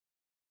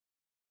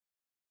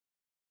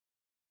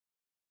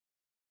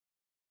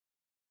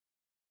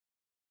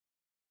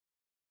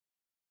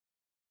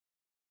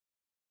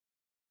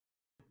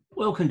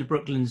Welcome to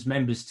Brooklands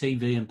Members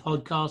TV and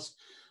Podcast.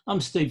 I'm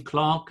Steve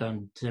Clark.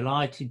 I'm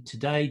delighted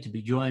today to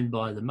be joined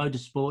by the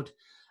motorsport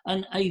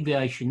and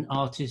aviation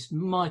artist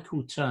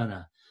Michael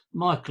Turner.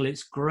 Michael,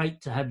 it's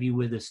great to have you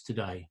with us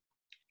today.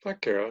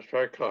 Thank you, that's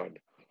very kind.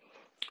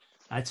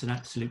 It's an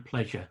absolute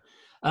pleasure.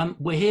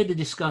 We're here to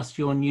discuss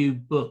your new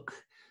book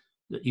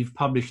that you've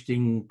published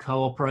in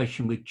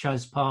cooperation with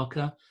Chas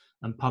Parker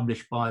and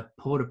published by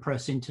Porter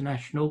Press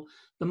International,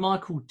 the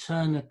Michael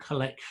Turner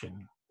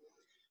Collection.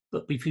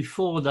 But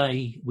before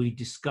we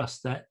discuss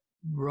that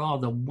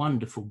rather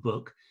wonderful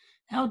book,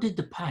 how did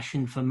the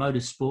passion for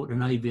motorsport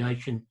and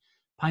aviation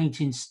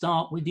painting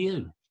start with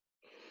you?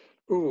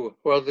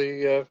 Well,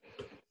 the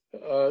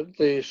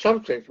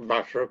subject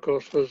matter, of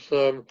course, was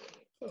of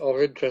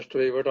interest to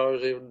me when I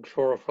was even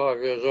 4 or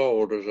 5 years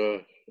old as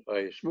a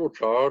small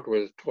child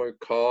with toy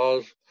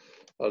cars,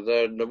 and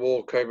then the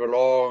war came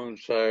along,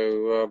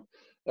 so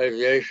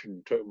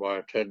aviation took my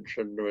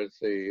attention with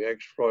the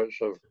exploits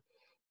of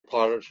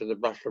pilots in the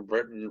Battle of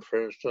Britain,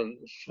 for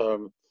instance.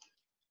 In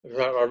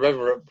fact, I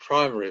remember at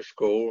primary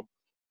school,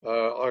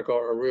 I got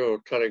a real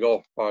telling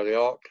off by the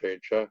art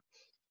teacher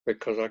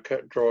because I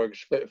kept drawing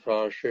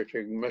Spitfires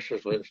shooting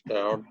Messerschmitts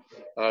down,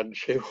 and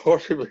she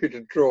wanted me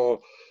to draw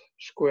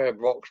square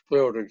box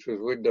buildings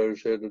with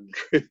windows in and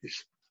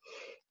trees.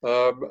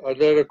 And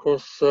then, of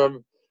course,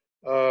 after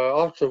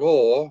the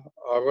war,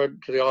 I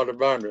went to the Isle of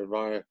Man with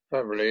my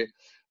family.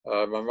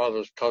 My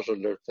mother's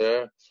cousin lived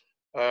there,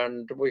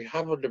 and we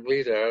happened to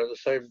be there at the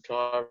same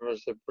time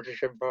as the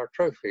British Empire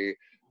Trophy,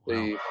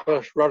 the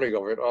first running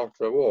of it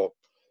after the war.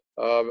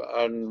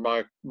 And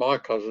my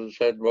cousin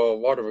said, well,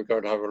 why don't we go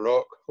and have a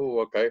look?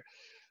 Oh, okay.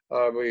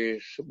 We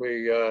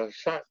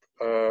sat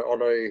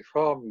on a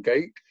farm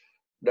gate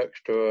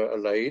next to a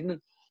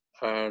lane,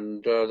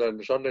 and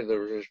then suddenly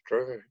there was this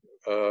terrific,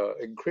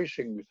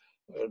 increasing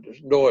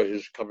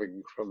noise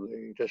coming from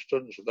the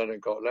distance, and then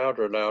it got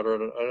louder and louder,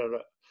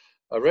 and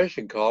a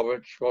racing car,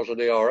 which was an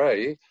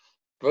ERA,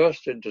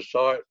 burst into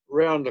sight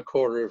round the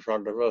corner in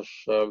front of us.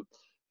 The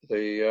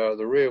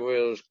rear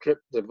wheels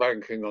clipped the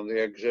banking on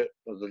the exit,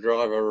 and the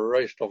driver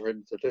raced off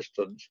into the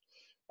distance.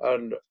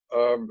 And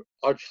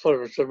I just thought it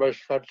was the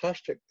most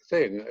fantastic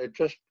thing. It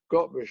just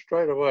got me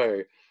straight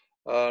away.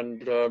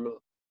 And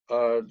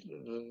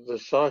the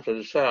sight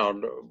and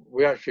sound,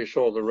 we actually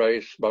saw the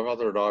race. My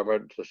mother and I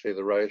went to see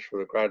the race from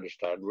the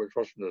grandstand, which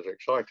wasn't as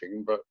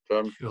exciting, but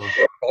Bob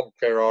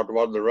Gerard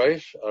won the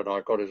race, and I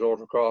got his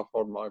autograph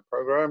on my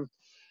programme.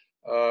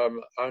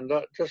 And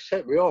that just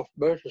set me off.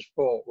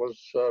 Motorsport was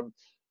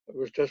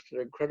just an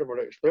incredible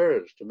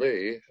experience to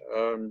me.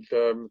 And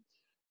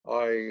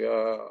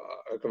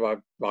my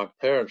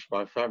parents,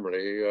 my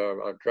family,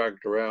 I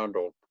dragged around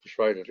or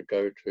persuaded to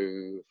go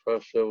to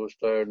first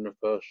Silverstone, the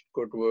first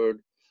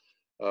Goodwood,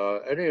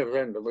 any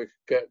event that we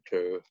could get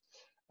to.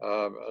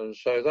 And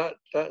so that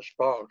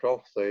sparked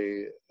off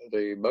the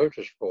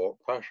motorsport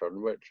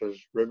passion, which has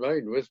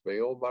remained with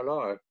me all my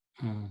life.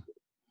 Mm.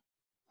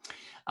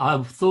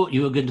 I thought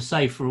you were going to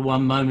say for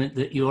one moment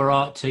that your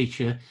art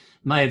teacher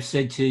may have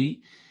said to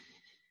you,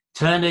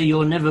 Turner,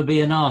 you'll never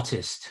be an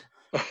artist.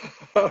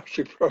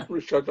 She probably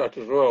said that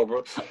as well,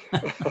 but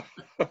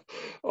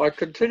I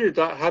continued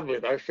that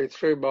habit actually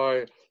through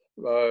my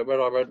when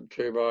I went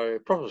to my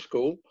proper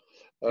school,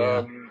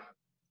 and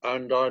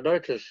I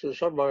noticed that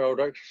some of my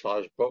old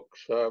exercise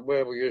books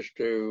where we used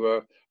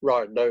to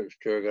write notes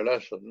during a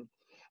lesson,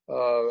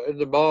 in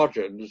the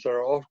margins there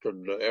are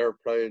often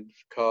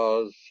airplanes,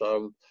 cars.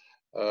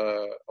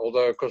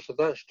 Although, of course, at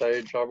that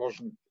stage I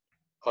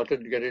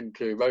didn't get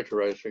into motor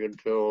racing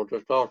until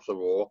just after the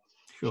war.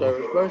 Sure. So it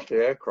was mostly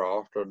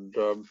aircraft, and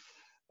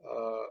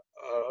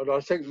I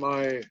think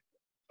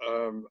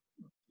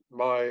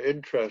my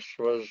interest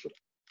was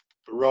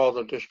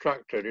rather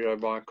distracted.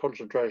 My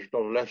concentration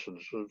on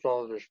lessons was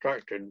rather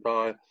distracted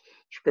by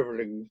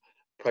scribbling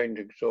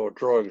paintings or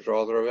drawings,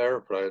 rather, of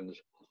airplanes.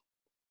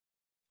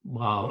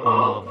 Wow,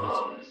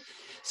 marvellous.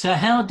 So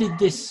how did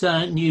this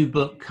new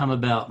book come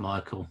about,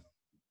 Michael?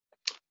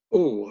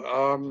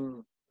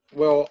 Well,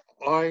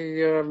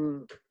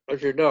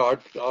 as you know,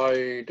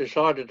 I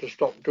decided to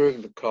stop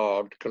doing the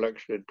card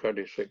collection in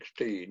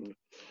 2016,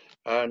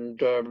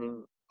 and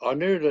I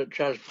knew that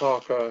Chas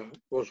Parker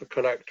was a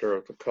collector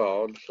of the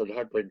cards and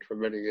had been for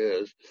many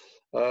years,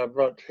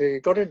 but he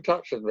got in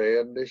touch with me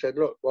and he said,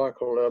 look,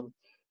 Michael,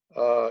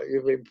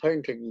 you've been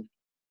painting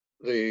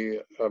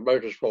the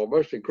motorsport,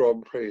 mostly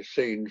Grand Prix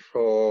scenes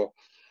for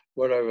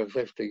well over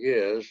 50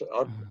 years,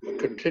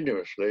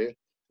 continuously.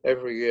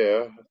 Every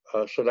year,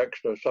 a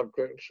selection of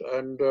subjects,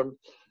 and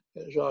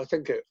so I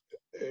think it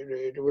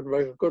would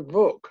make a good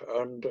book.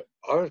 And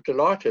I was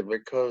delighted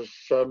because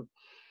to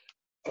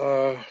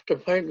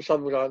paint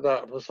something like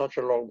that for such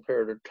a long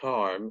period of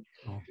time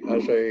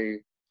as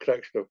a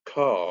collection of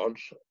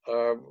cards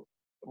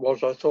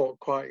was, I thought,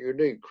 quite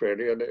unique,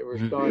 really. And it was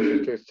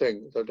nice to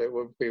think that it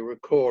would be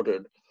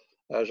recorded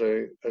as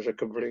a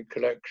complete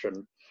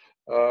collection.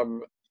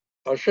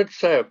 I should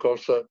say, of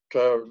course, that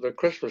the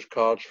Christmas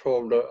cards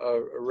formed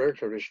a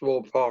relatively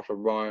small part of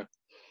my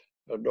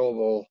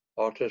normal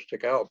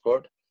artistic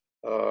output.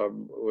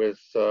 with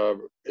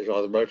is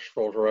either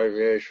motorsport or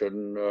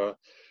aviation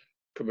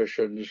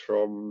commissions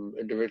from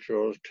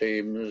individuals,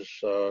 teams,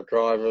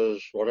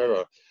 drivers,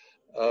 whatever.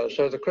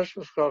 So the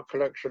Christmas card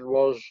collection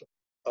was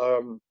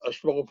a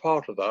small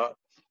part of that,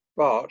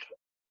 but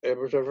it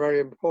was a very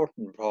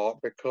important part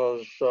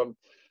because,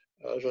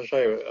 as I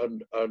say,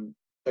 and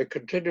a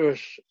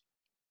continuous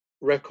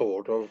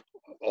record of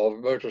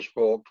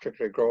motorsport,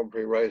 particularly Grand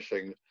Prix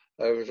racing,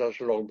 over such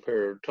a long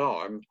period of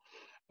time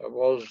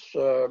was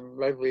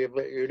maybe a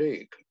bit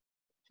unique.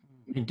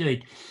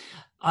 Indeed.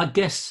 I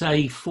guess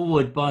a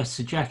forward by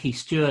Sir Jackie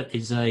Stewart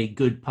is a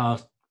good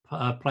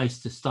place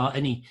to start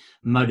any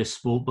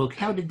motorsport book.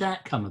 How did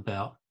that come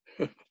about?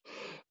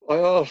 I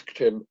asked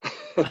him.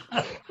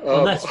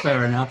 Well, that's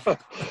fair enough.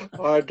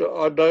 I'd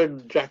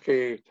known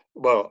Jackie,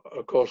 well,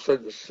 of course,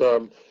 since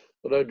I've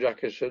known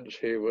Jackie since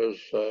he was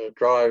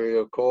driving,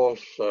 of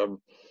course.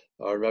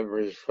 I remember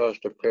his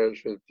first appearance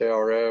with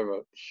DRM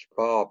at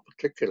Spa,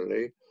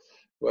 particularly,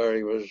 where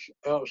he was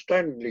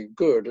outstandingly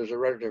good as a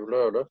relative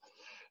learner.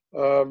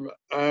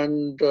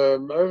 And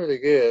over the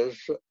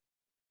years,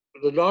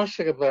 the nice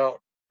thing about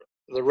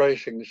the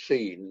racing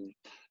scene,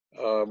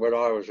 when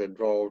I was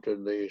involved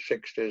in the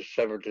 60s,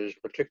 70s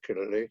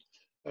particularly,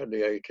 and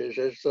the 80s,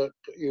 is that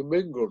you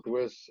mingled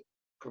with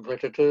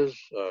competitors,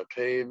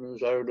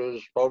 teams,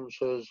 owners,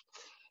 sponsors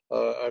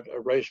at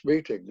race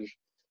meetings.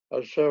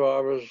 And so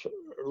I was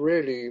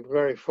really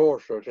very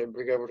fortunate in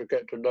being able to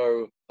get to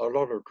know a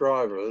lot of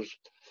drivers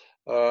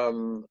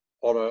on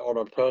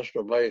a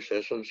personal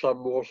basis, and some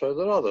more so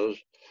than others.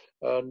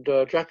 And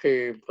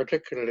Jackie,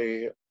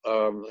 particularly,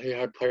 he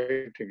had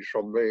paintings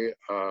from me.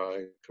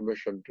 I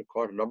commissioned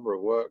quite a number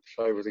of works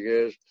over the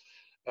years,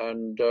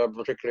 and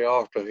particularly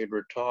after he'd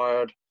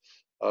retired,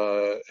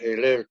 he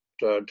lived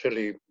until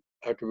he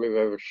had to move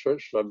over to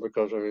Switzerland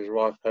because of his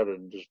wife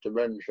Helen's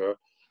dementia.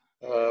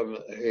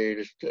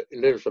 He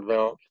lives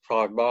about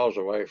 5 miles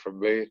away from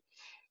me,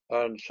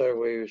 and so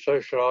we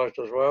socialised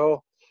as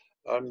well.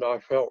 And I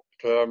felt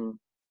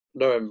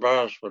no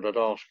embarrassment at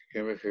asking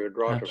him if he would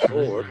write a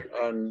forward,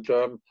 and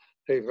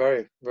he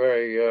very,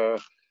 very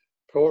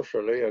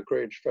fortunately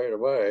agreed straight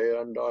away.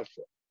 And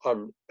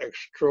I'm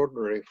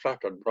extraordinarily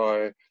flattered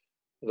by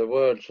the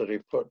words that he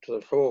put to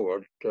the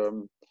forward.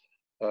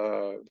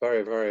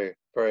 Very, very,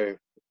 very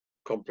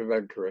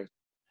complimentary.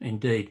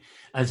 Indeed.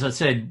 As I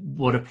said,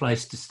 what a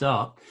place to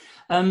start.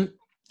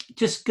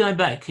 Just going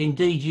back,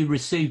 indeed, you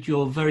received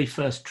your very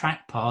first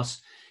track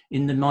pass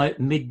in the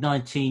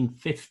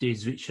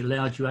mid-1950s, which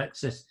allowed you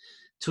access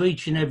to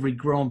each and every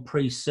Grand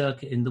Prix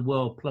circuit in the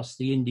world, plus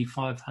the Indy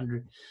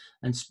 500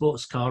 and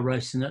sports car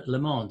racing at Le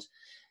Mans.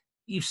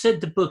 You've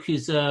said the book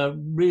is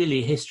really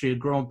a history of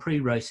Grand Prix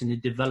racing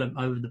and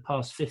development over the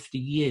past 50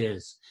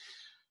 years.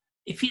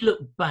 If you look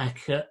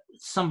back at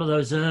some of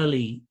those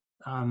early,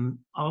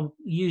 I'll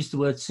use the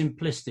word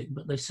simplistic,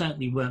 but they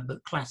certainly weren't,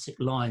 but classic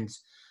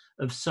lines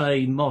of,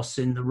 say, Moss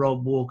in the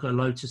Rob Walker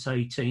Lotus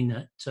 18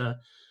 at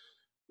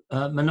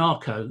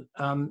Monaco.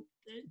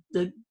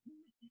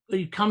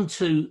 You come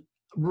to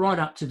right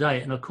up to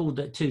date, and I called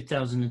that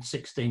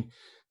 2016,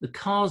 the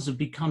cars have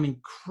become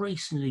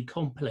increasingly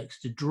complex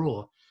to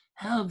draw.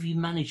 How have you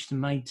managed to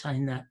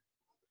maintain that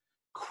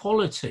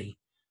quality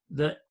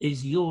that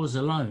is yours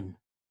alone?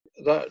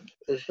 That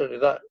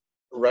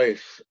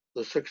race,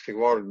 the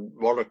 61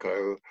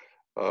 Monaco,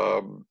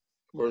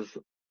 was,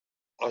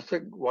 I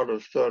think, one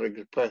of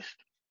Sterling's best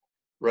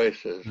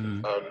races,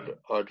 and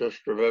I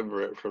just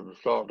remember it from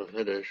start to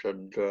finish,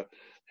 and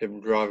him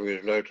driving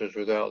his Lotus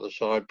without the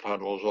side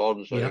panels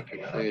on, so you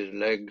could see his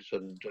legs.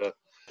 And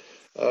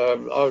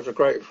I was a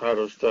great fan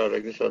of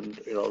Sterling's, and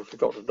I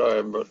forgot to know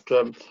him. But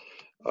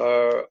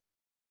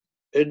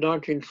in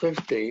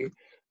 1950,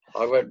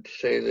 I went to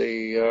see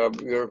the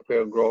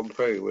European Grand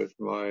Prix with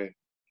my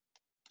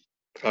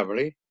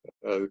family,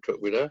 who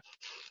took me there.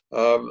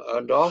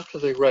 And after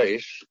the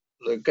race,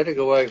 getting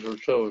away from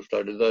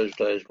Silverstone in those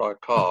days by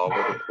car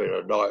would have been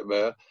a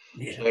nightmare.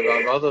 Yeah. So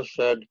my mother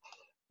said,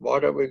 why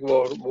don't we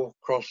walk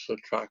across the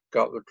track,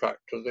 up the track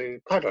to the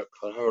paddock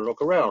and have a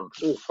look around?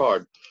 Oh,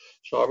 fine.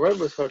 So I went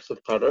with her to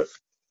the paddock,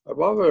 and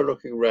while we were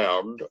looking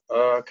round,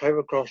 I came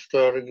across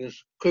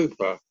Sterling's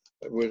Cooper,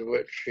 with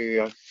which he,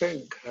 I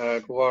think,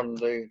 had won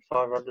the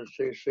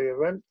 500cc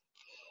event.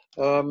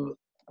 And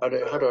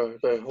it had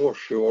the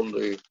horseshoe on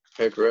the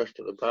headrest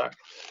at the back.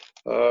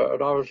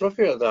 And I was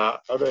looking at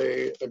that, and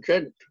a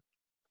gent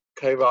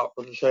came up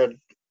and said,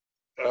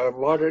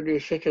 why don't you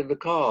sit in the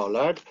car,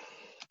 lad?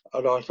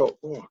 And I thought,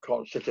 oh, I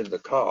can't sit in the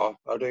car.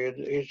 And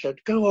he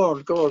said, go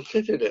on,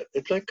 sit in it.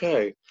 It's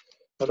okay.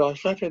 And I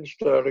sat in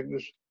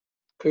Sterling's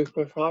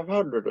Cooper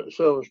 500 at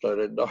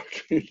Silverstone in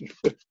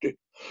 1950.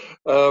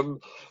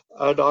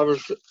 And I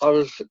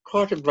was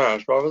quite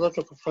embarrassed, but I then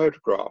took a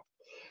photograph.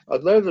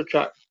 And then the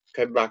chap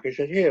came back, he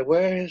said, here,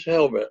 wear his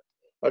helmet.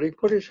 And he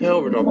put his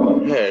helmet on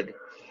my head.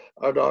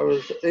 And I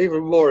was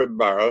even more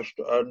embarrassed,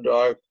 and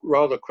I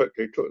rather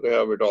quickly took the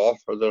helmet off,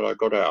 and then I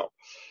got out.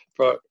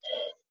 But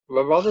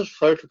my mother's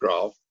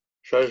photograph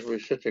shows me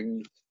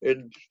sitting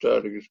in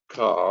Sterling's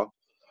car,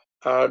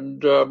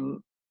 and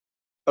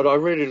and I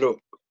really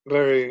looked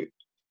very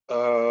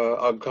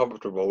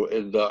uncomfortable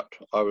in that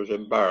I was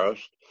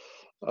embarrassed.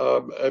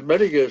 And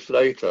many years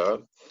later,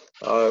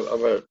 I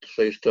went to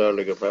see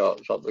Sterling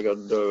about something,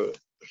 and so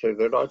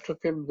then I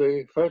took him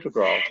the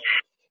photograph,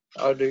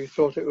 and he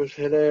thought it was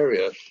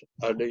hilarious.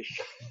 And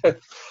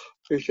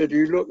he said,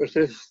 "You look as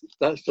if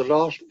that's the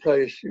last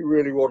place you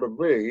really want to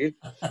be."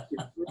 He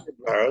was really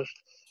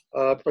embarrassed,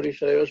 but he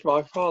said it was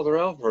my father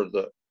Alfred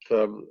that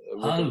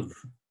would have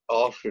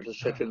Oh, asked you to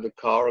sit in the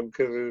car and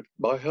give you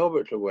my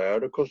helmet to wear,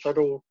 and of course that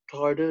all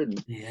tied in.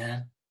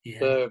 yeah, yeah.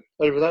 So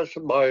anyway, that's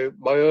my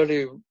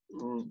early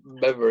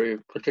memory,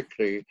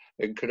 particularly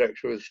in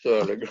connection with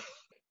Sterling.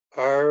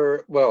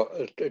 Well,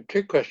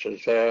 two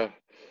questions there,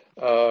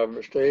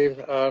 Steve,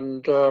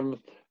 and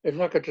if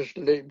I could just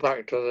leap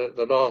back to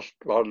the last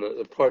one,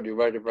 the point you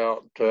made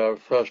about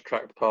first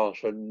track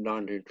pass in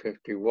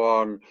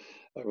 1951,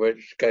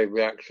 which gave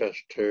me access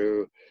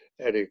to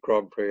any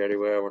Grand Prix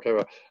anywhere,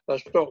 whatever.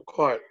 That's not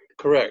quite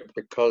correct,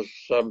 because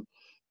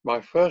my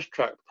first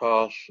track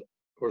pass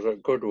was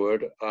at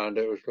Goodwood, and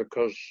it was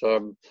because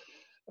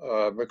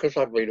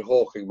I'd been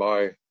hawking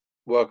my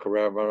work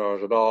around when I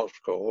was at art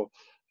school.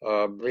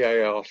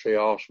 The ARC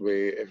asked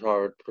me if I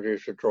would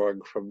produce a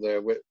drawing from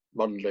their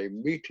Monday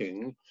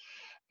meeting,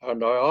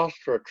 and I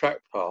asked for a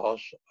track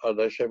pass, and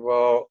they said,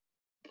 "Well,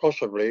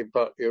 possibly,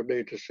 but you'll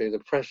need to see the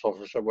press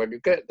officer when you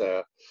get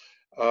there."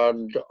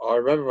 And I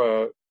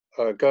remember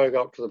going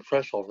up to the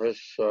press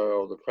office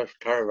or the press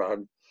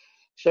caravan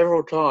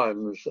several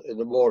times in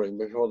the morning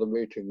before the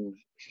meeting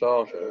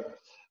started,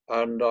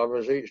 and I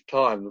was each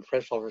time the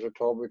press officer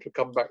told me to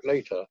come back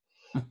later,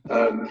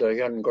 and he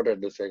hadn't got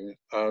anything.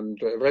 And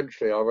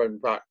eventually I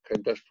went back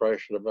in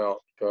desperation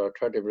about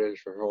 20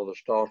 minutes before the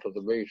start of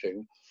the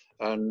meeting,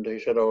 and he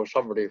said, "Oh,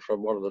 somebody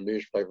from one of the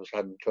newspapers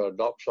hadn't turned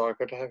up, so I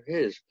could have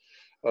his."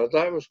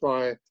 That was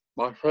my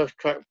first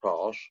track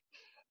pass,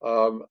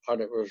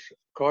 and it was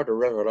quite a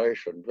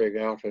revelation being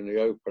out in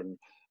the open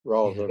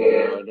rather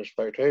than in a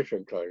spectator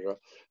enclosure.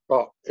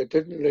 But it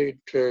didn't lead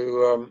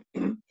to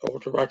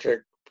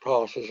automatic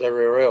passes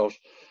everywhere else.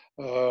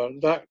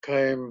 That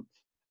came,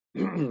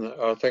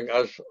 I think,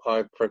 as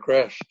I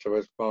progressed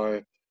with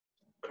my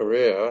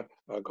career,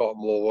 I got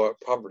more work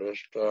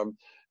published.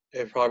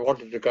 If I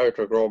wanted to go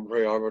to a Grand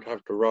Prix, I would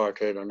have to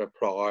write in and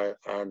apply,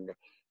 and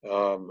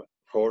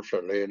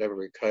fortunately, in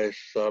every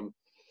case,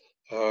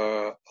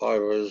 I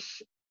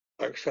was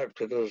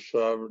accepted as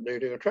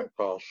needing a track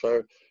pass.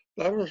 So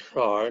that was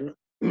fine.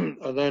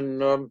 And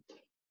then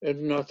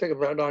in, I think,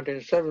 about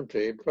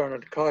 1970,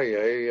 Bernard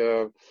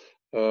Caillet,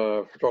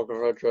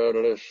 photographer,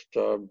 journalist,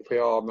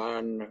 PR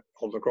man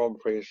on the Grand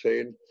Prix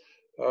scene,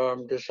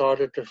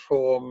 decided to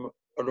form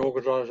an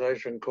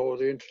organisation called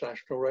the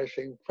International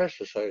Racing Press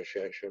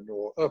Association,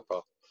 or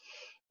IRPA.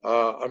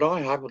 And I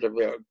happened to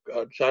be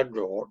at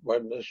Zandvoort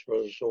when this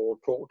was all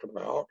talked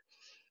about,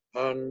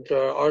 and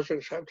I was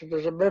accepted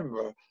as a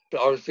member.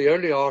 I was the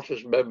only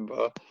artist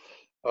member.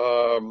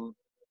 The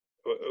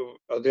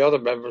other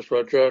members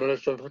were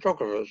journalists and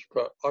photographers,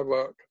 but I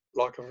worked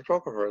like a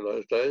photographer in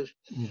those days.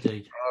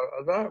 Indeed.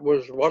 And that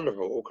was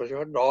wonderful, because you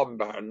had an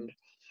armband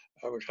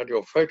which had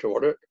your photo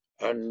on it,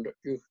 and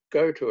you could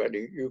go to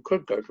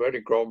any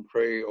Grand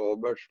Prix or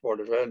motorsport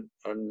event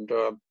and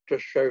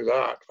just show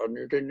that, and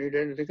you didn't need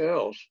anything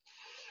else.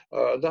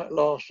 That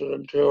lasted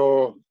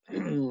until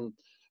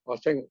I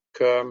think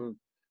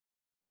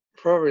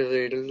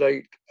probably the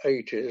late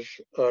 80s,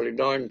 early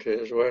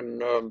 90s, when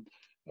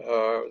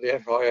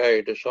the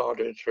FIA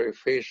decided through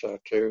FISA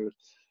to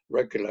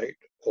regulate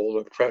all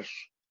the press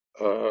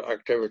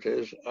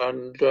activities,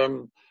 and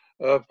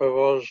IRPA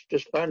was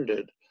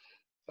disbanded.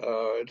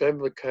 It then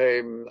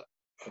became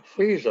a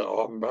FISA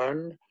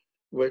armband,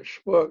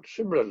 which worked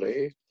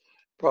similarly,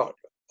 but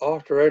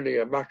after only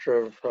a matter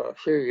of a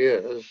few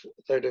years,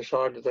 they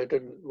decided they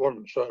didn't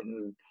want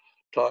certain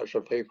types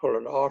of people,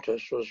 and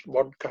artists was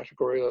one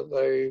category that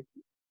they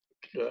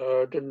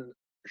didn't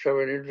show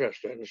any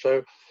interest in.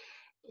 So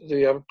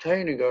the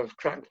obtaining of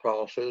track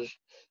passes,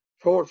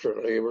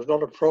 fortunately, was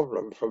not a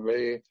problem for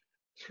me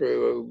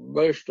through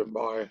most of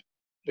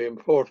the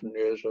important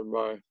years of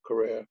my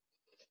career.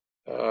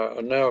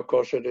 And now, of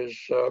course, it is,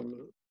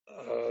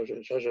 as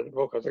it says in the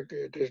book, I think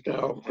it is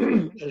now,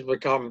 has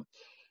become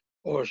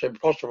almost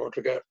impossible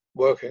to get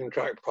working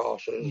track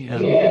passes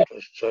as an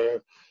artist.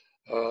 So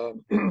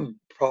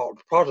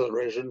part of the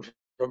reason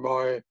for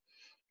my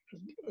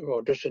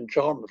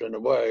disenchantment in a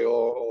way,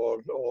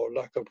 or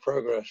lack of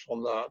progress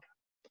on that.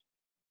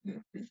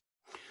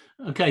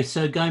 Okay,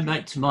 so going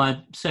back to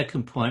my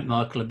second point,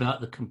 Michael,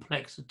 about the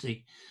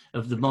complexity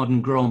of the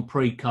modern Grand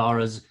Prix car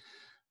as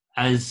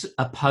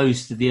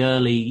opposed to the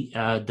early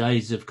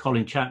days of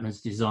Colin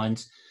Chapman's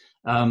designs,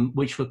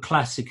 which were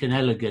classic and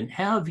elegant.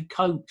 How have you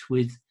coped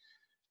with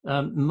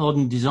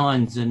modern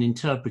designs and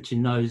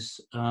interpreting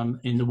those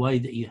in the way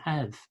that you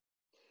have?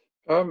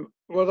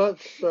 Well,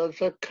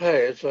 that's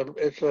okay. It's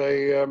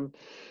a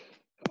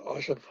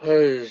I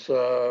suppose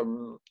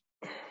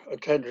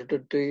attention to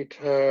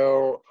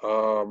detail,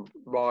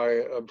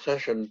 my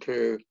obsession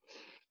to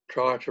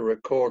try to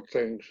record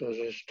things as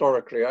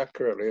historically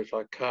accurately as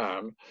I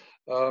can.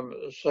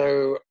 As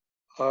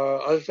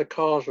the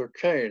cars have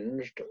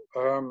changed,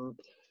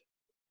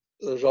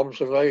 there's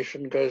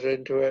observation goes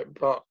into it,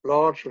 but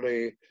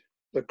largely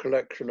the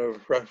collection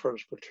of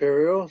reference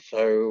material.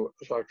 So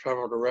as I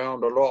travelled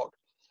around a lot,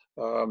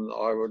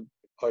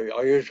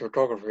 I use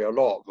photography a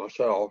lot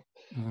myself.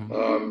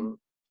 Mm.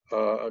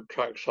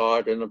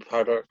 Trackside, in the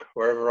paddock,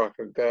 wherever I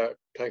could get,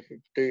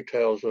 taking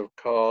details of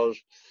cars.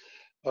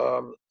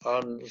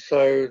 And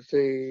so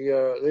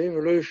the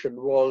evolution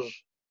was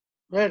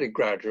fairly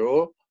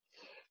gradual.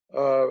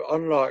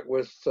 Unlike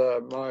with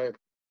my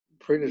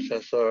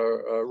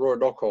predecessor, Roy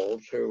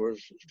Knockholds, who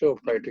was still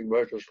painting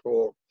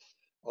motorsport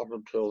up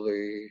until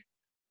the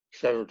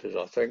 70s,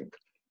 I think,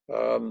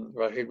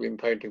 but he'd been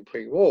painting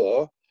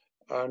pre-war,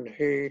 and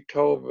he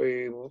told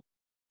me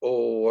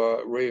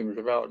Reims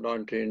about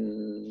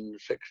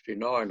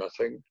 1969, I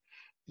think,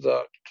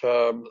 that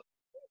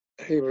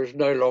he was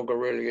no longer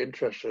really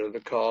interested in the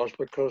cars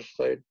because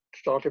they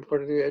started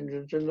putting the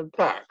engines in the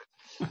back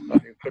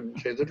and you couldn't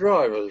see the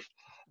drivers.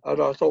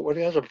 And I thought, well,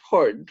 he has a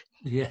point.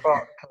 Yeah.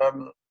 But,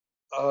 and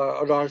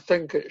I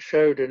think it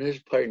showed in his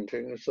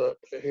paintings that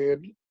he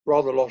had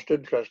rather lost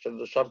interest in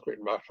the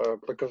subject matter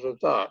because of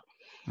that.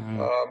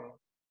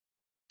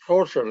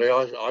 Fortunately,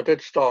 I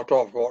did start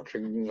off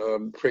watching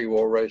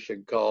pre-war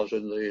racing cars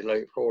in the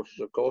late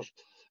 40s, of course,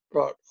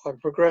 but I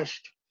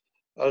progressed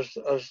as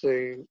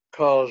the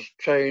cars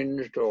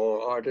changed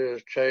or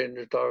ideas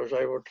changed. I was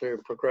able to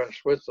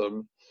progress with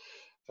them,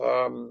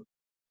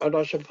 and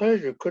I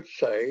suppose you could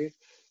say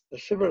a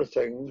similar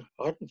thing.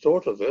 I hadn't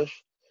thought of this.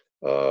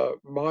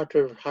 Might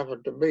have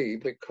happened to me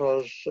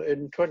because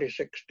in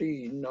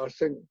 2016, I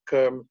think.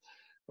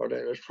 Well,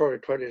 it was probably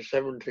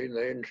 2017,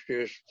 they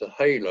introduced the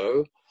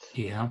Halo.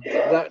 Yeah.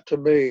 That to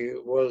me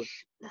was,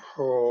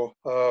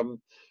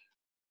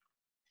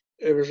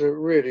 it was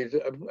really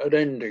an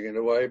ending in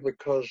a way,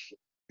 because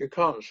you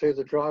can't see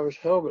the drivers'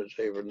 helmets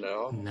even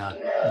now. No.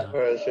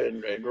 Whereas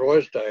in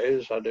Roy's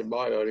days and in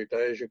my early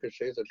days, you could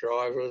see the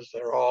drivers,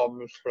 their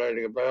arms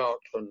flailing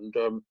about, and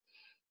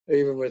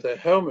even with their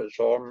helmets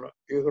on,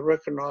 you could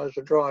recognise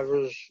the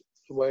drivers,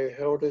 the way he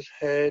held his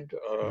head,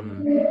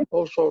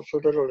 all sorts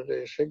of little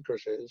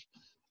idiosyncrasies.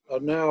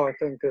 And now I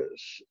think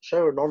it's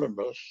so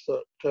anonymous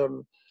that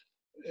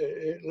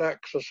it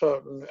lacks a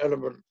certain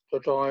element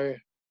that I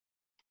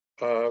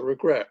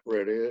regret,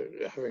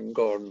 really, having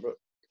gone. But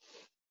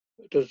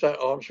does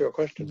that answer your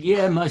question?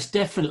 Yeah, most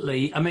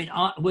definitely. I mean,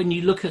 when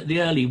you look at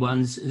the early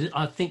ones,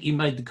 I think you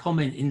made the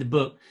comment in the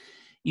book,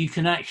 you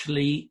can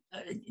actually,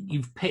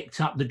 you've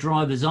picked up the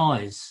driver's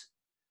eyes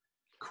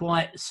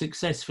quite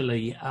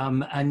successfully.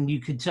 And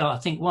you could tell, I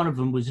think one of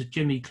them was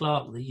Jimmy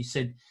Clark, that you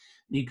said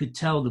you could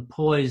tell the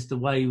poise, the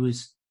way he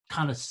was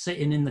kind of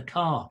sitting in the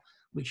car,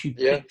 which you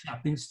picked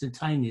up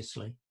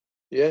instantaneously.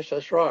 Yes,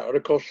 that's right. And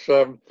of course,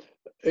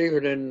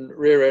 even in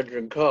rear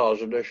engine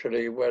cars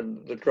initially,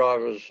 when the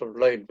drivers have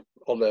laid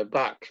on their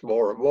backs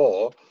more and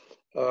more,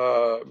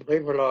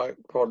 people like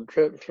Von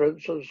Tripp, for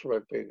instance,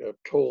 would be a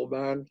tall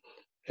man.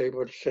 He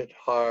would sit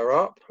higher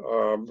up,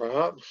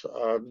 perhaps,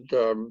 and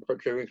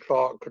but Jimmy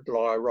Clark could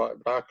lie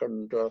right back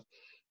and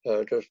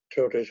just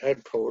tilt his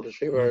head forward to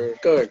see where he was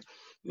going.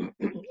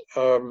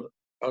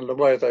 And the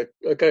way they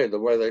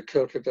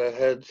tilted their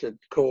heads in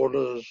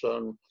corners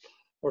and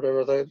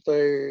whatever,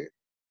 they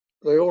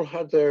all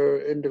had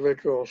their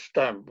individual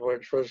stamp,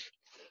 which was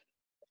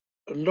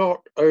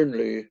not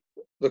only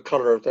the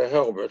colour of their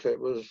helmet, it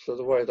was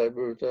the way they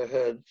moved their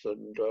heads,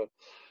 and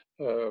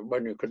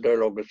when you could no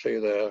longer see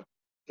their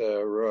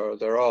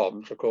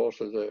arms, of course,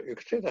 you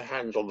could see their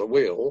hands on the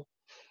wheel.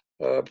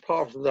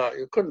 Apart from that,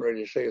 you couldn't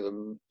really see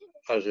them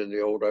as in the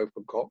old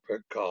open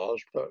cockpit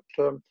cars, but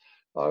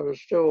I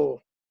was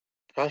still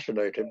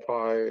fascinated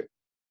by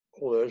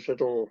all those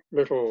little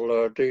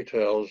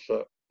details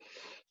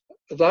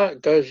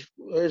that goes.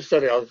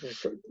 Incidentally, I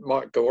just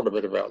might go on a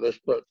bit about this,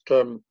 but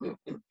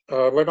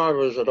when I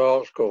was at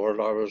art school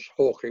and I was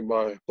hawking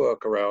my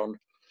work around,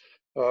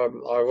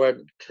 I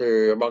went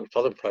to, amongst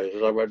other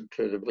places, I went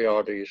to the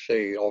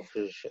BRDC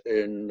office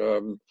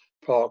in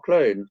Park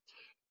Lane,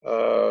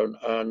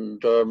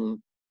 and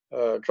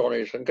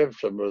Johnny St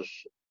Gibson was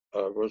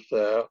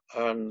there,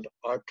 and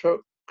I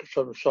took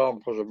some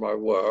samples of my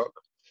work,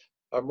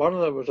 and one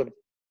of them was a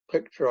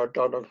picture I'd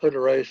done of Hill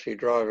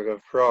driving a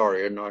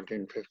Ferrari in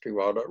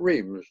 1951 at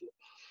Reims.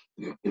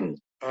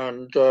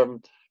 And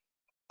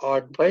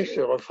I'd based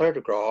it on a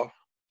photograph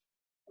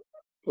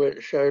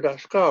which showed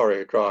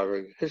Ascari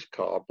driving his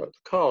car, but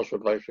the cars were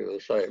basically the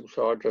same,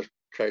 so I just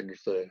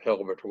changed the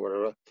helmet or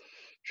whatever.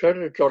 Showed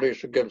it to Johnny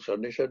St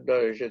Gibson. He said,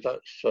 no, he said,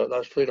 that's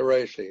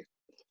Federasi.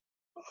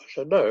 I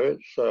said, no,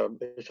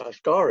 it's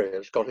Ascari.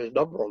 It's got his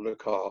number on the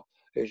car.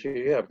 He said,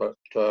 yeah, but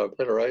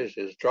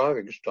Federasi's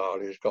driving style,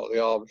 he's got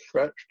the arms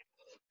stretched.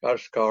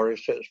 Ascari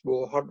sits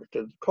more hunched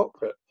in the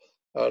cockpit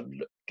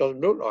and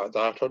doesn't look like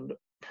that. And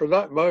from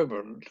that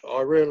moment,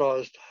 I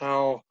realised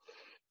how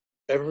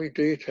every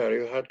detail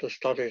you had to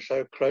study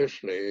so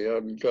closely.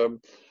 And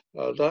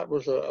that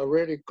was a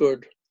really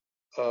good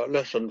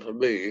lesson for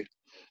me.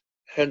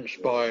 hence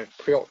my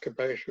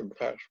preoccupation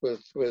perhaps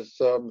with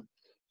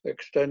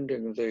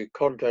extending the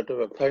content of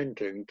a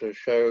painting to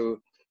show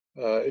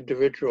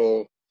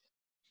individual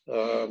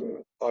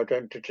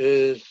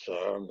identities,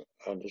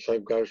 and the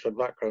same goes for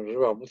backgrounds as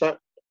well. But that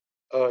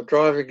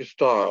driving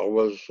style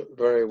was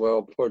very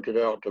well pointed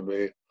out to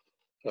me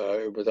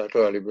with that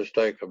early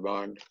mistake of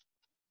mine.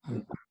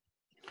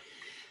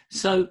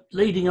 So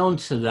leading on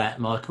to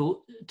that,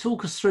 Michael,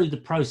 talk us through the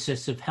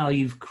process of how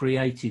you've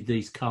created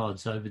these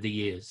cards over the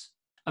years.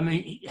 I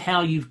mean,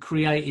 how you've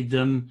created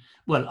them.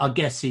 Well, I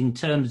guess in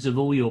terms of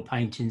all your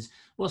paintings,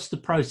 what's the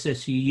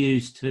process you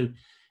use to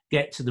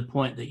get to the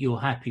point that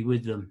you're happy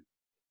with them?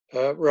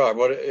 Right.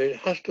 Well, it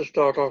has to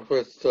start off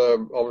with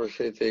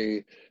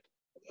obviously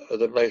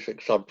the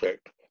basic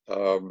subject.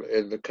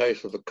 In the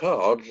case of the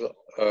cards,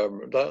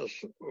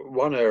 that's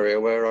one area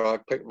where I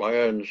picked my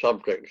own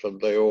subjects, and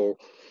they all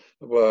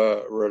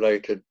were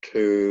related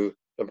to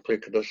a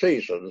particular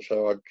season.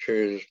 So I'd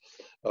choose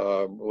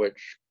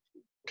which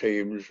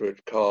teams,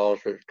 which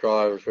cars, which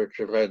drivers, which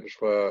events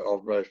were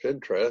of most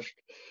interest.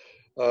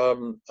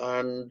 And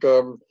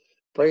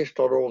based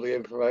on all the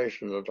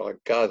information that I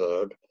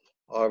gathered,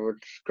 I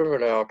would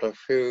scribble out a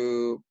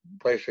few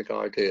basic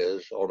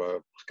ideas on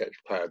a sketch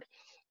pad,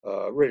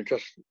 really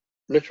just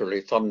literally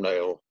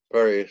thumbnail,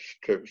 very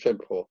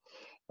simple.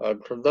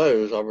 And from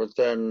those, I would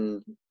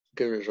then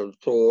give it some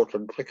thought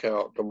and pick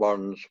out the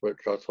ones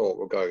which I thought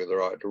were going in the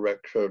right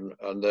direction,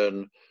 and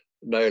then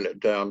nail it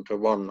down to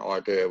one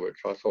idea which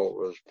I thought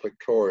was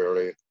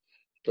pictorially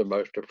the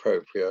most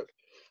appropriate.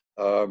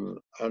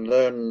 And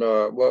then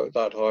work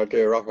that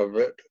idea up a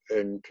bit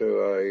into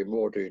a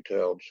more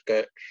detailed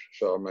sketch.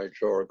 So I made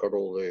sure I got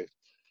all the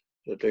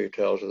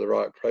details in the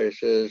right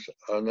places.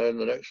 And then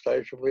the next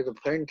stage will be the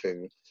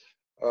painting.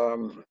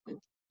 I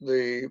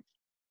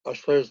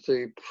suppose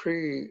the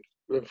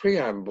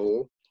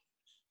preamble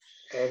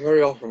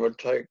very often would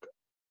take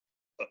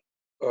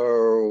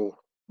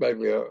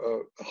maybe a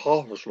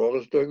half as long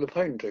as doing the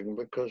painting,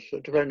 because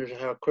it depends on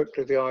how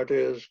quickly the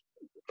ideas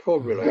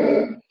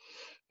formulate.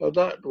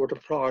 That would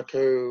apply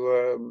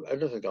to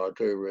anything I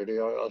do, really.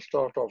 I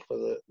start off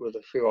with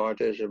a few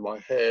ideas in my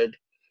head,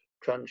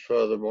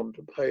 transfer them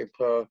onto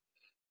paper,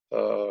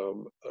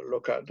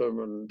 look at them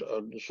and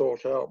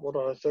sort out what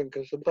I think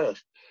is the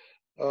best.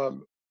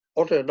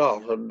 Oddly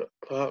enough, and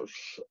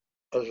perhaps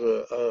as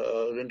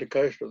an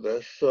indication of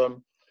this,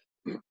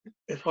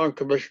 if I'm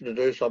commissioned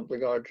to do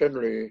something, I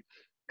generally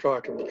try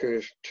to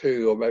produce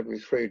 2 or maybe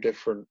 3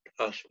 different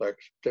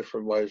aspects,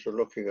 different ways of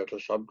looking at a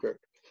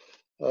subject.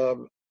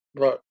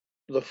 But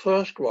the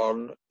first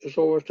one is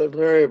almost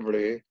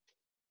invariably,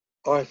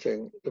 I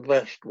think, the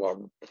best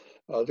one.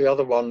 The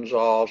other ones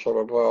are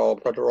sort of, well,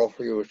 better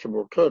offer you with some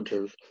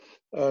alternatives.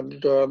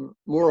 And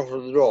more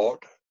often than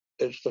not,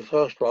 it's the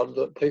first one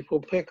that people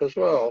pick as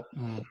well.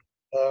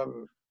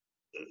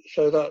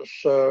 So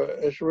that's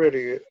it's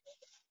really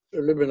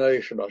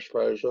elimination, I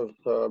suppose, of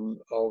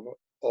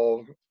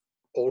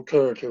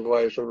alternative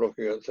ways of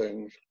looking at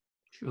things.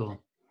 Sure.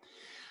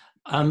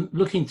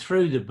 Looking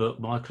through the book,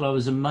 Michael, I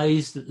was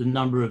amazed at the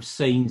number of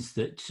scenes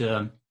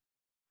that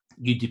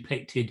you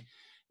depicted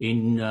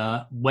in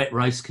wet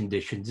race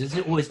conditions. Has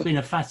it always been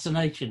a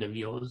fascination of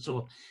yours,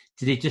 or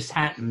did it just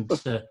happen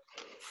to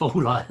fall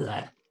like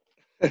that?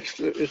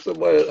 It's the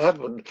way it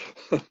happened.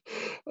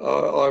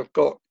 I've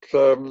got.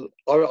 I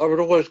would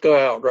always go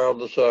out around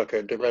the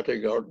circuit,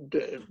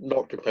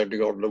 not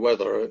depending on the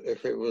weather.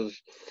 If it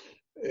was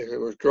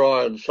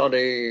dry and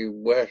sunny,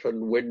 wet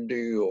and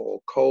windy, or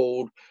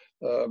cold,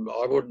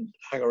 I wouldn't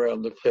hang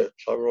around the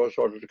pits. I always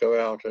wanted to go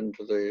out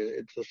into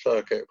the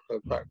circuit for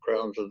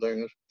backgrounds and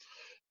things.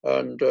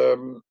 And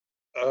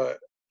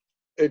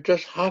it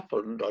just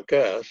happened, I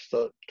guess,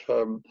 that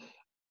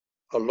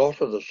a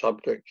lot of the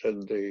subjects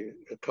in the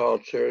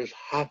card series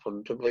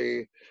happen to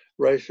be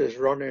races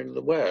run in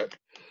the wet.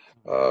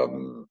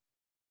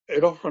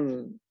 It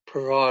often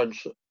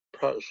provides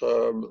perhaps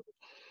a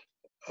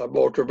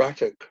more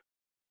dramatic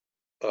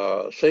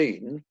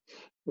scene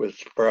with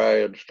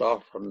spray and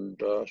stuff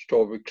and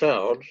stormy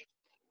clouds,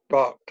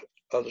 but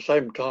at the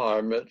same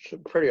time, it's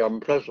pretty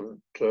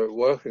unpleasant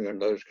working in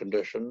those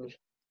conditions.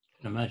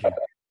 I can imagine.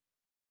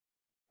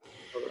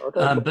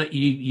 But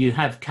you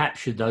have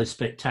captured those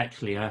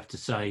spectacularly, I have to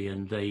say,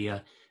 and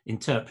the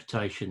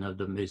interpretation of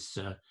them is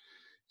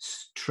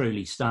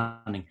truly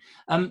stunning.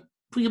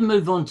 If we can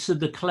move on to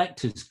the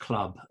Collectors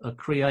Club, a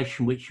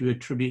creation which you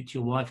attribute to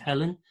your wife,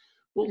 Helen.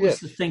 What was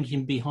the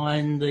thinking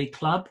behind the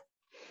club?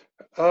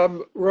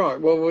 Right.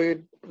 Well,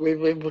 we've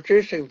been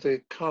producing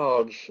the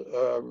cards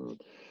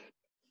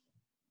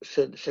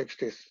since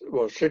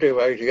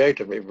Studio 88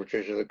 have been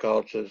producing the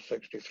cards since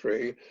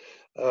 63.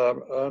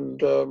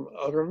 And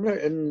I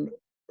remember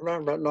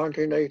around about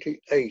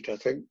 1988, I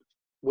think,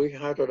 we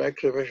had an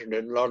exhibition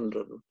in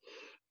London,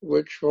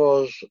 which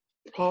was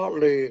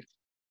partly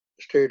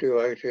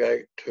Studio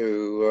 88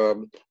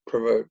 to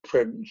promote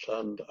prints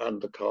and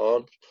the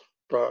cards,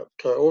 but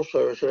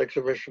also it's an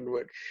exhibition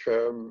which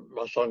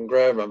my son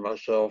Graham and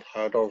myself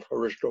had of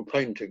original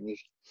paintings.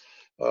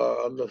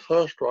 And the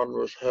first one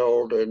was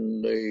held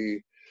in the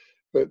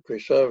Victory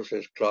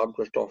Services Club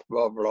just off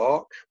Marble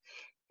Arch,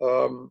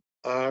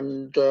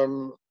 and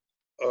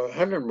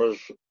Helen was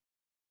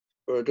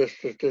just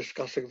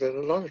discussing this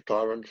at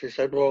lunchtime, and she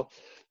said, well,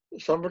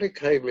 somebody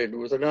came in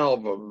with an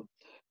album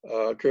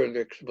during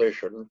the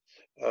exhibition,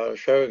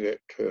 showing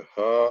it to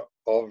her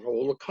of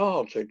all the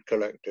cards he'd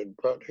collected,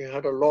 but he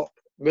had a lot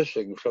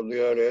missing from the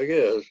earlier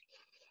years,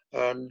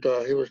 and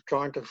he was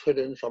trying to fill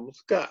in some of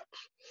the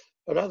gaps.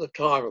 And at the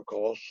time, of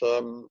course,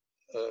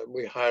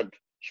 we had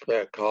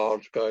spare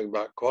cards going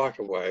back quite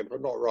a way,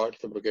 but not right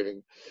at the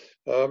beginning.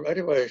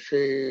 Anyway,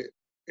 she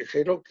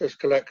looked at this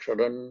collection,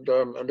 and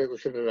it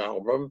was in an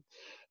album,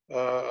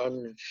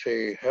 and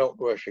she helped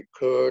where she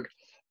could.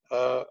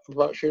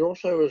 But she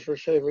also was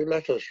receiving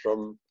letters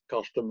from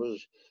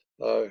customers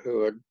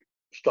who had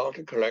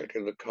started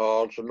collecting the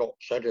cards and not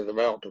sending them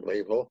out to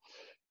people,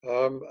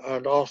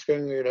 and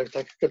asking, if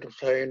they could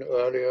obtain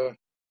earlier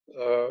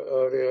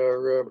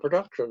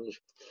productions.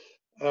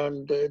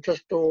 And it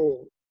just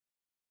all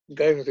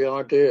gave her the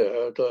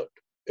idea that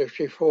if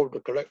she formed a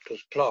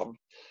collectors club,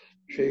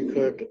 she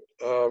could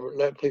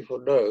let people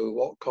know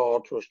what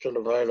cards were still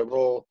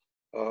available.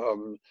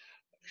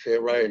 She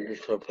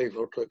arranged for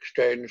people to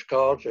exchange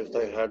cards if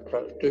they had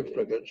perhaps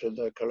duplicates in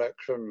their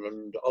collection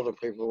and other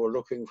people were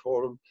looking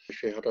for them.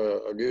 She had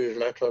a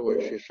newsletter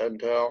which she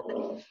sent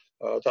out.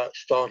 That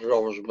started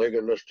off as being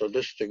a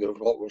listing of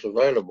what was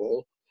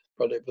available,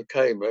 but it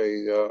became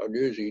a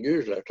newsy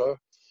newsletter,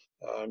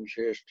 and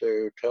she used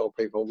to tell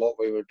people what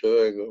we were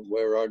doing and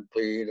where I'd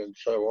been and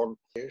so on.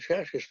 She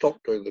actually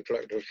stopped doing the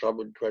Collectors Club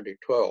in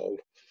 2012.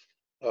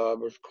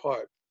 Was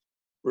quite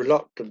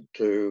reluctant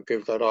to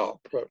give that up,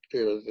 but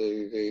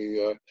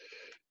I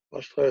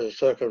suppose the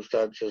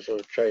circumstances are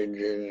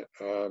changing,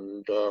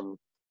 and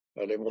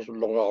it wasn't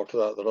long after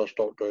that I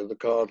stopped doing the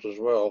cards as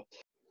well.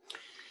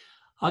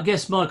 I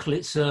guess, Michael,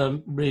 it's a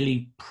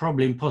really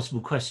probably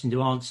impossible question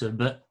to answer,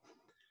 but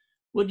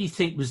what do you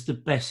think was the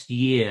best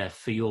year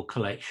for your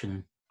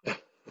collection,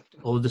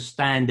 or the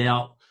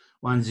standout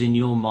ones in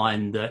your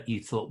mind that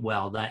you thought,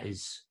 wow,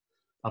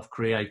 I've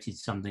created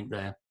something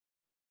there?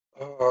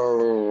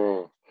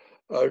 Oh,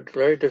 a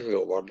very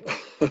difficult one.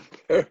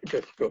 Very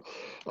difficult.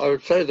 I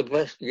would say the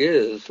best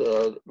years,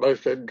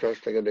 most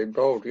interesting and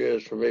involved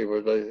years for me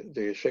were the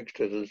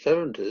 60s and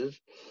 70s.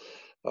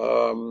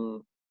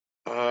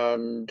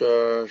 And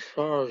as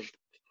far as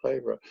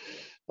favourite,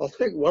 I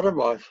think one of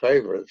my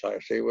favourites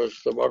actually was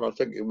the one I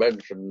think you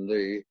mentioned,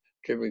 the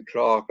Jimmy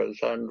Clark at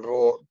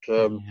Zandvoort.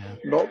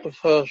 Not the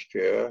first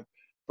year,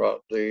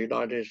 but the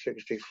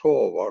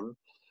 1964 one.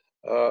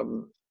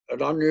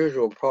 An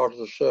unusual part of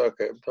the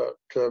circuit, but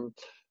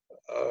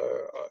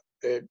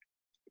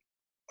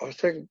I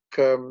think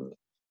to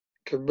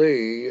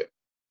me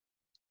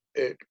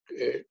it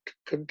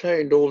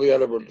contained all the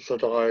elements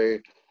that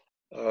I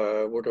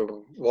would have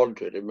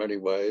wanted in many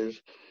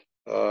ways.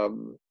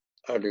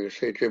 And you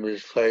see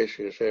Jimmy's face,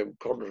 you see him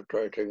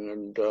concentrating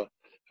and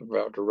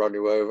about to run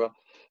you over.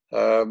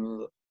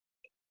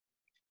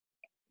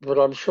 But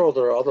I'm sure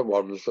there are other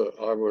ones that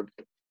I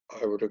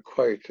would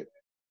equate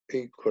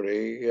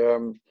equally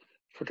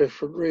for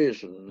different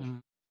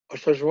reasons. I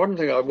suppose one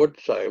thing I would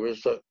say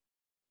was that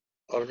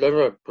I've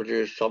never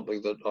produced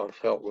something that I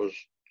felt was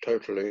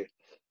totally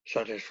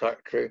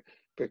satisfactory,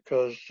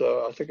 because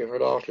I think if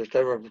an artist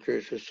ever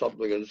produces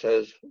something and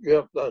says,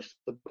 yep, that's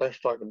the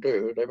best I can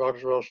do, they might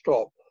as well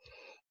stop.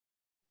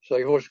 So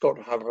you've always got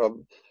to have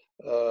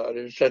an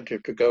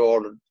incentive to go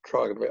on and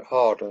try a bit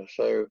harder.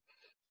 So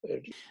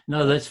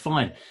no, that's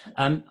fine.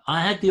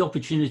 I had the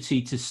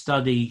opportunity to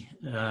study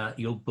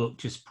your book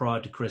just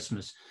prior to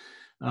Christmas,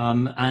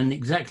 and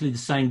exactly the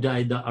same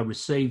day that I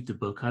received the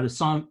book, I had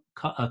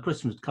a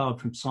Christmas card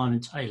from Simon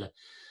Taylor.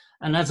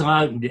 And as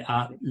I opened it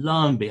up,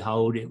 lo and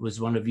behold, it was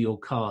one of your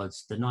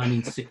cards, the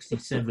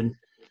 1967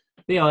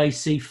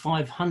 BIAC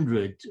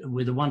 500,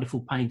 with a wonderful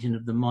painting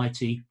of the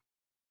mighty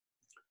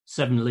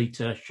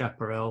 7-litre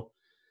Chaparral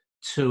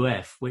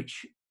 2F,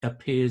 which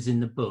appears in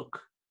the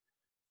book.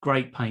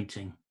 Great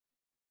painting.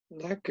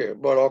 Thank you.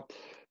 Well,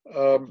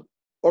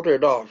 oddly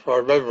enough, I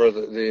remember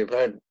the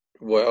event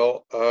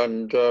well,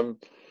 and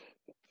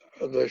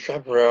the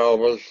Chaparral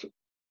was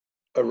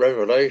a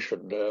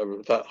revelation.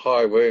 That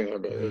high wing,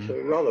 and it was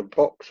a rather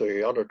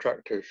boxy,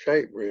 unattractive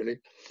shape, really.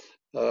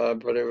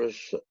 But it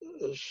was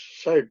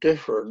so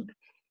different.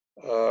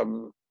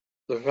 The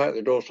fact that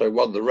it also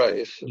won the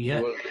race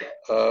was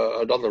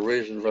another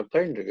reason for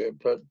painting it.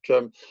 But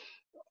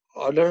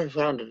I never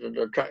found it an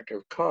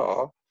attractive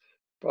car.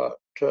 But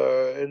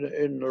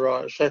in the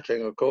right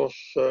setting, of course,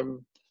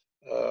 the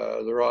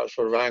right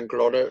sort of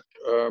angle on it,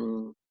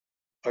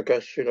 I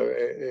guess,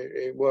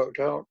 it worked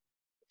out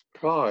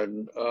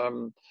fine.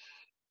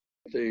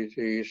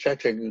 The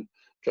setting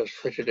just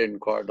fitted in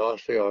quite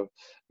nicely. I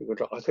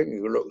think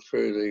you could look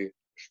through the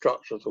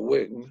struts of the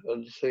wing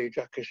and see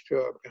Jackie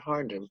Stewart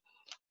behind him.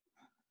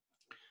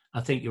 I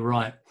think you're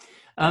right.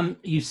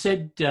 You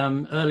said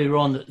earlier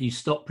on that you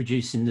stopped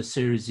producing the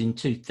series in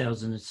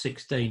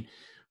 2016.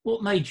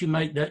 What made you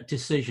make that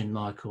decision,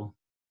 Michael?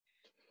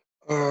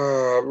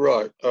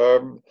 Right.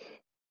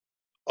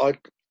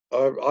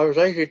 I was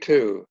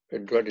 82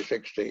 in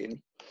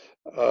 2016.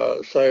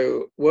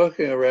 So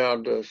working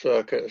around a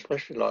circuit,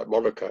 especially like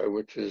Monaco,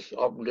 which is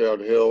up and down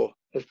hill,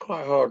 is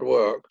quite hard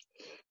work.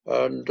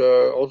 And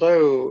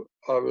although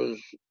I was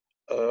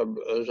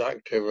as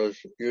active as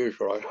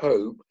usual, I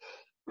hope,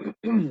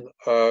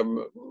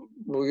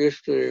 we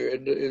used to,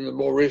 in the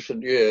more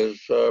recent years,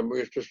 we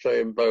used to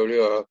stay in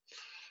Beaulieu,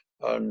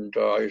 and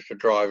I used to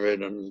drive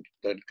in and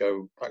then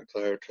go back to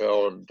the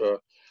hotel. And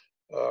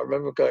I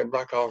remember going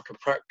back after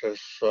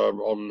practice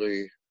on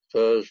the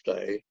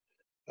Thursday,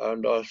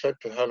 and I said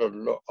to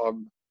Helen, "Look,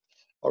 I'm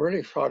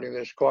really finding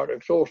this quite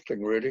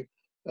exhausting, really."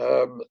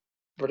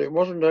 But it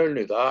wasn't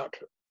only that;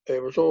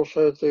 it was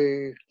also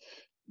the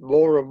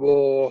more and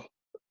more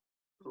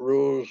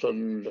rules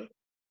and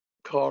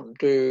can't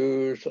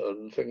do's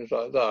and things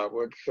like that,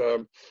 which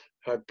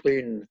had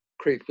been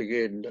creeping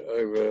in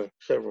over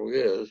several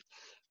years,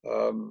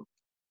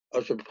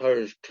 as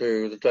opposed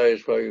to the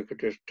days where you could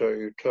just,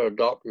 you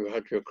turned up, you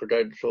had your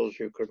credentials,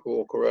 you could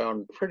walk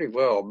around pretty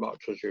well,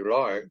 much as you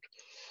liked.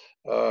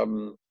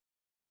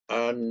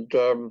 And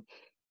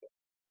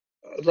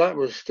that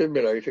was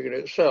stimulating in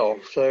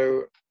itself.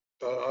 So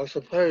I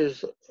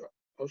suppose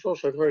I was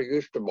also very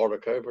used to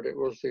Monaco, but it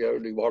was the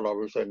only one I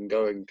was then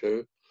going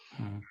to.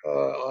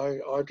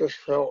 I just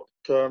felt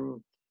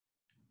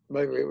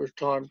maybe it was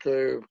time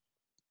to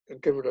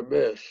give it a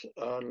miss.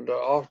 And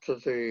after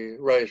the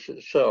race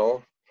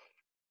itself,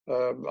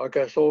 I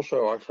guess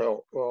also I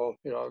felt, well,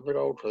 you know, I'm a bit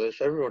old for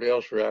this. Everybody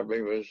else around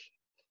me was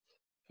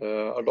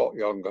a lot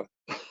younger.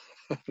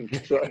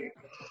 And so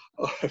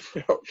I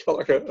felt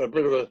like a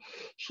bit of a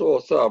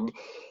sore thumb.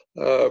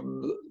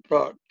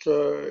 But,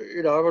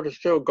 you know, I would have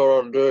still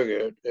gone on doing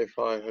it if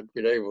I had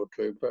been able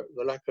to, but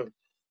the lack of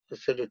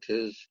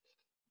facilities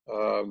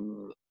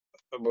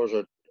was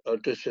a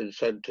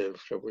disincentive,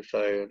 shall we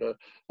say, and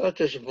that's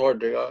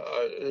disappointing.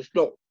 It's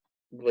not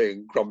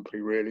being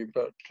grumpy, really,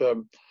 but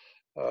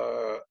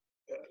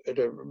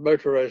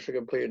motor racing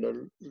has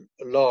been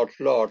a large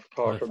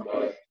part of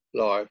my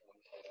life,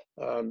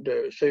 and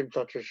it seemed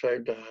such a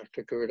shame to have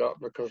to give it up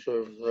because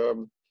of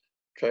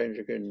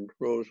changing in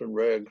rules and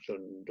regs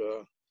and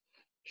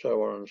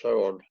so on and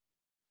so on.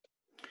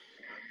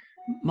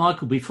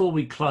 Michael, before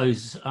we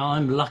close,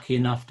 I'm lucky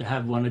enough to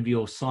have one of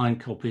your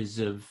signed copies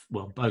of,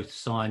 well, both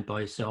signed by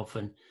yourself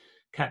and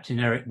Captain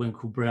Eric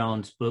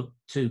Winkle-Brown's book,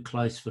 Too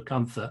Close for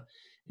Comfort,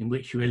 in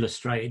which you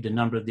illustrated a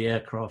number of the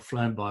aircraft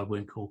flown by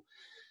Winkle.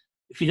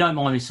 If you don't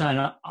mind me saying,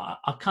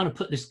 I kind of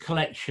put this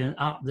collection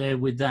up there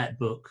with that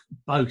book,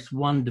 both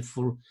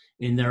wonderful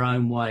in their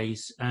own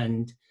ways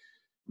and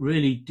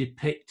really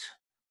depict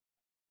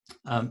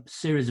a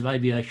series of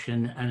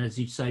aviation and, as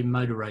you say,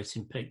 motor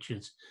racing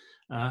pictures.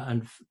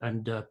 And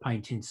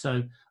painting.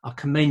 So I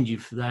commend you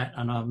for that,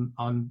 and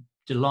I'm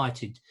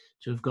delighted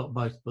to have got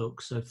both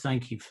books. So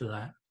thank you for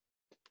that.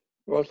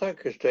 Well,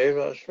 thank you, Steve.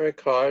 That's very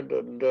kind,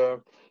 and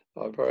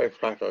I'm very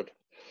flattered.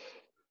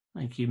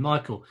 Thank you,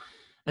 Michael.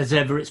 As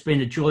ever, it's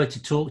been a joy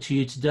to talk to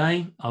you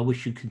today. I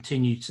wish you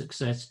continued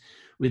success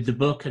with the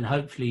book, and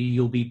hopefully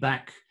you'll be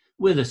back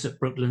with us at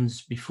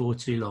Brooklands before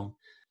too long.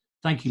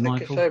 Thank you,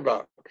 Michael. Thank you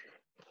so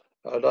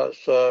much.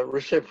 That's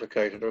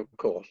reciprocated, of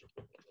course.